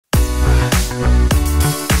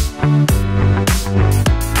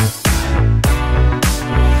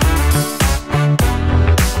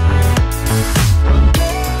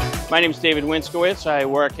My name is David Winskowitz. I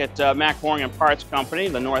work at Mack Boring and Parts Company,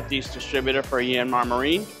 the Northeast distributor for YANMAR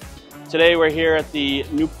Marine. Today we're here at the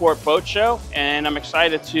Newport Boat Show, and I'm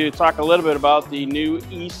excited to talk a little bit about the new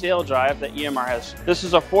E-Saildrive that YANMAR has. This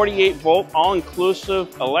is a 48-volt,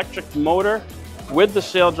 all-inclusive electric motor with the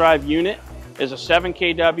Saildrive unit. Is a 7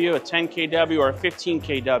 kW, a 10 kW, or a 15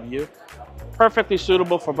 kW. Perfectly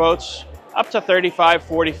suitable for boats up to 35,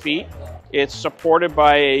 40 feet. It's supported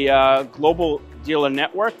by a global dealer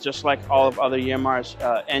network, just like all of other YANMAR's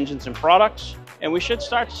engines and products. And we should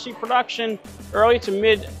start to see production early to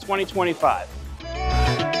mid 2025.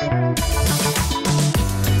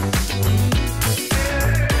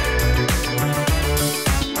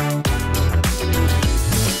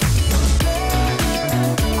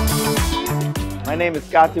 My name is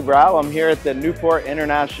Scott Dubrau. I'm here at the Newport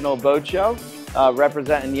International Boat Show,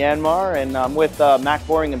 representing YANMAR, and I'm with Mack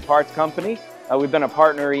Boring and Parts Company. We've been a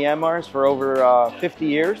partner of YANMAR's for over 50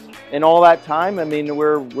 years. In all that time, I mean,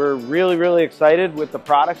 we're really excited with the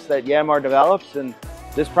products that YANMAR develops, and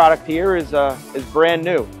this product here is brand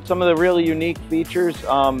new. Some of the really unique features,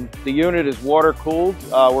 the unit is water cooled.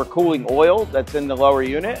 We're cooling oil that's in the lower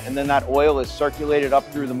unit, and then that oil is circulated up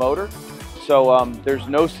through the motor. So there's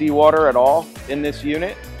no seawater at all in this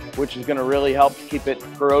unit, which is going to really help keep it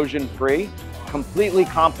corrosion free. Completely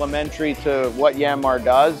complementary to what YANMAR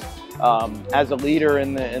does. As a leader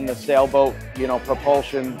in the sailboat,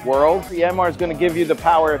 propulsion world, YANMAR is going to give you the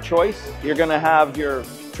power of choice. You're going to have your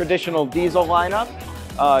traditional diesel lineup.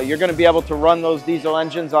 You're going to be able to run those diesel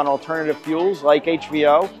engines on alternative fuels like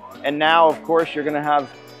HVO. And now, of course, you're going to have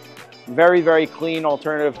very clean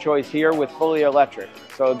alternative choice here with fully electric.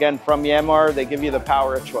 So again, from YANMAR, they give you the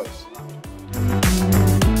power of choice.